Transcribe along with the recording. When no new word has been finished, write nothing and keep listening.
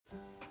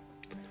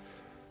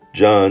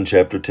John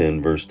chapter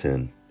 10, verse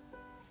 10.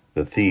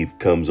 The thief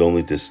comes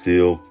only to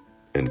steal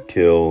and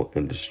kill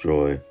and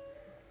destroy.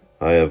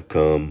 I have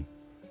come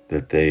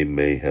that they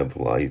may have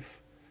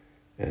life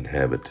and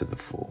have it to the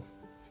full.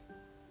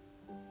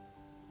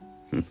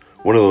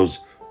 One of those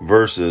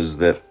verses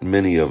that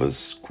many of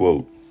us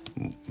quote,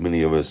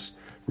 many of us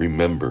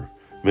remember,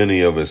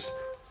 many of us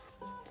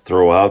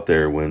throw out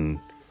there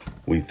when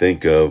we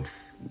think of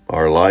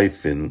our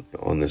life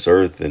on this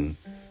earth and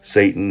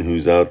Satan,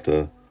 who's out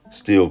to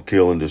steal,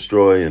 kill, and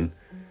destroy, and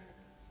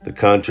the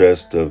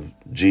contrast of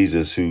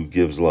Jesus, who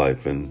gives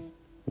life and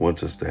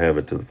wants us to have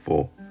it to the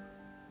full.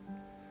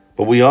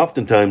 But we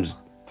oftentimes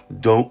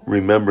don't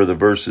remember the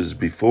verses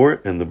before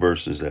it and the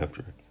verses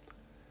after it.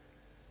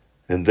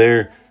 And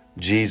there,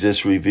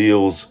 Jesus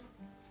reveals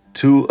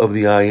two of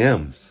the I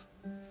ams.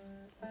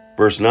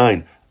 Verse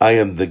 9, I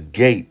am the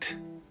gate.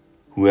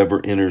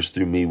 Whoever enters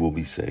through me will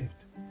be saved.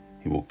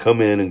 He will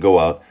come in and go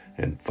out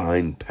and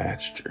find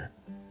pasture.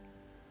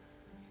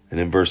 And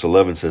in verse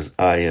 11 says,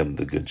 I am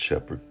the good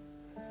shepherd.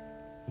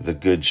 The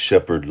good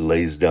shepherd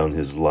lays down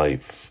his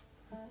life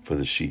for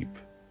the sheep.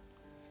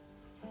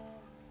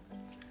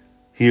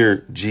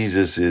 Here,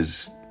 Jesus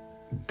is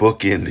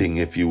bookending,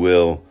 if you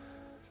will.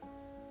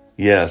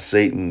 Yeah,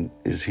 Satan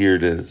is here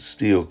to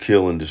steal,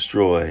 kill, and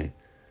destroy.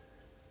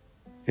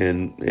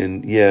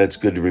 And yeah, it's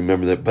good to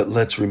remember that. But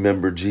let's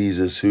remember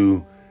Jesus,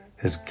 who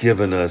has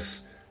given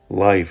us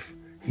life.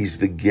 He's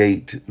the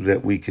gate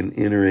that we can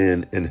enter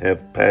in and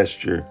have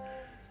pasture.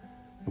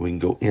 We can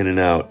go in and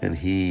out, and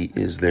he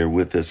is there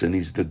with us, and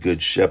he's the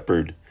good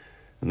shepherd.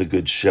 And the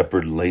good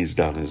shepherd lays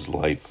down his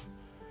life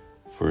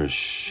for his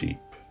sheep.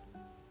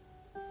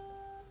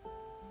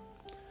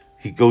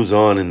 He goes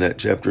on in that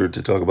chapter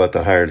to talk about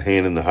the hired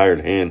hand, and the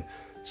hired hand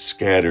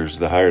scatters.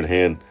 The hired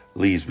hand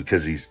leaves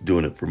because he's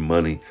doing it for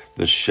money.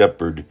 The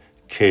shepherd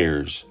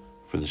cares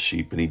for the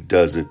sheep, and he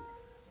does it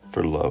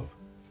for love.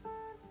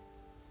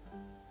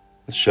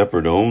 The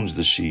shepherd owns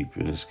the sheep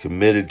and is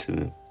committed to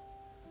them.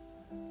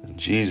 And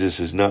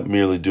Jesus is not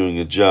merely doing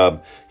a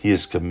job. He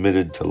is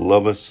committed to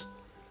love us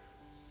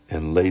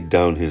and laid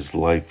down his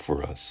life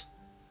for us.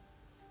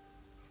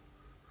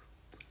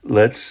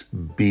 Let's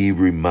be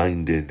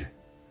reminded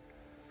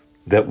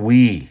that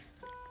we,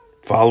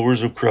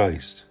 followers of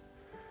Christ,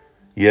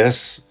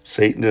 yes,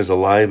 Satan is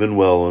alive and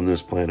well on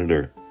this planet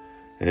Earth,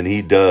 and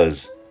he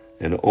does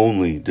and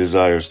only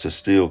desires to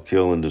steal,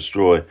 kill, and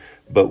destroy,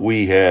 but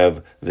we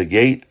have the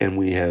gate and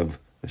we have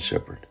the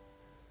shepherd.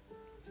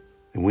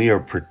 And we are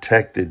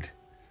protected,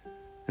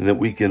 and that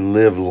we can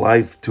live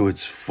life to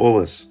its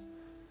fullest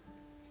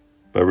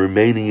by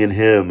remaining in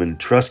him and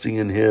trusting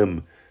in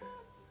him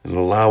and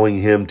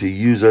allowing him to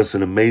use us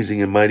in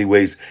amazing and mighty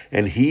ways.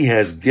 And he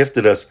has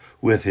gifted us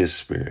with his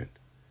spirit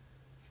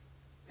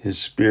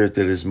that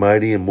is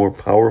mighty and more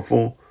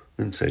powerful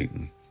than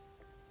Satan.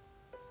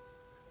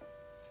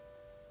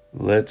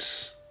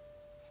 Let's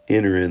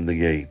enter in the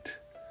gate,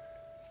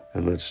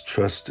 and let's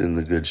trust in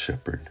the good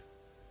shepherd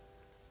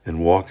and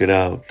walk it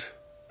out.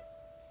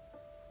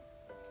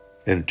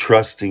 And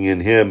trusting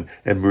in him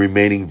and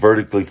remaining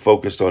vertically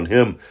focused on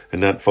him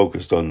and not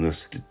focused on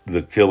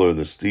the killer,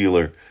 the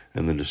stealer,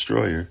 and the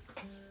destroyer.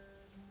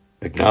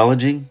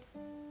 Acknowledging,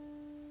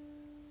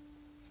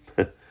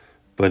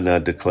 but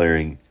not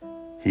declaring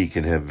he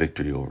can have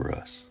victory over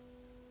us.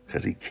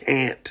 Because he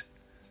can't.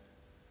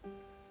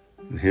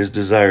 And his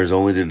desire is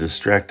only to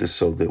distract us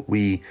so that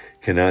we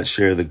cannot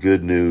share the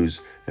good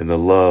news and the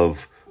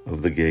love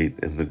of the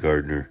gate and the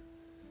gardener,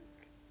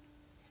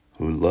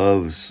 who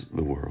loves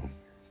the world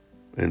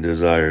and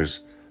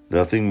desires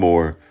nothing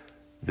more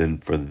than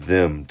for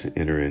them to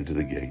enter into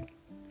the gate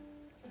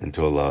and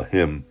to allow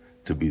him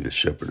to be the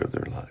shepherd of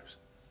their lives.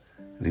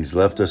 And he's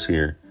left us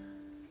here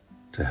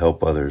to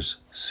help others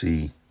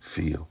see,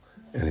 feel,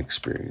 and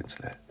experience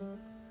that.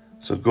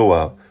 So go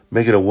out,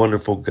 make it a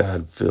wonderful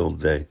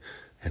God-filled day,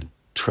 and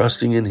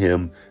trusting in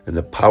him and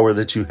the power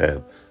that you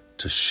have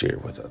to share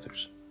with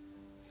others.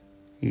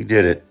 He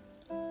did it.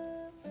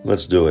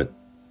 Let's do it.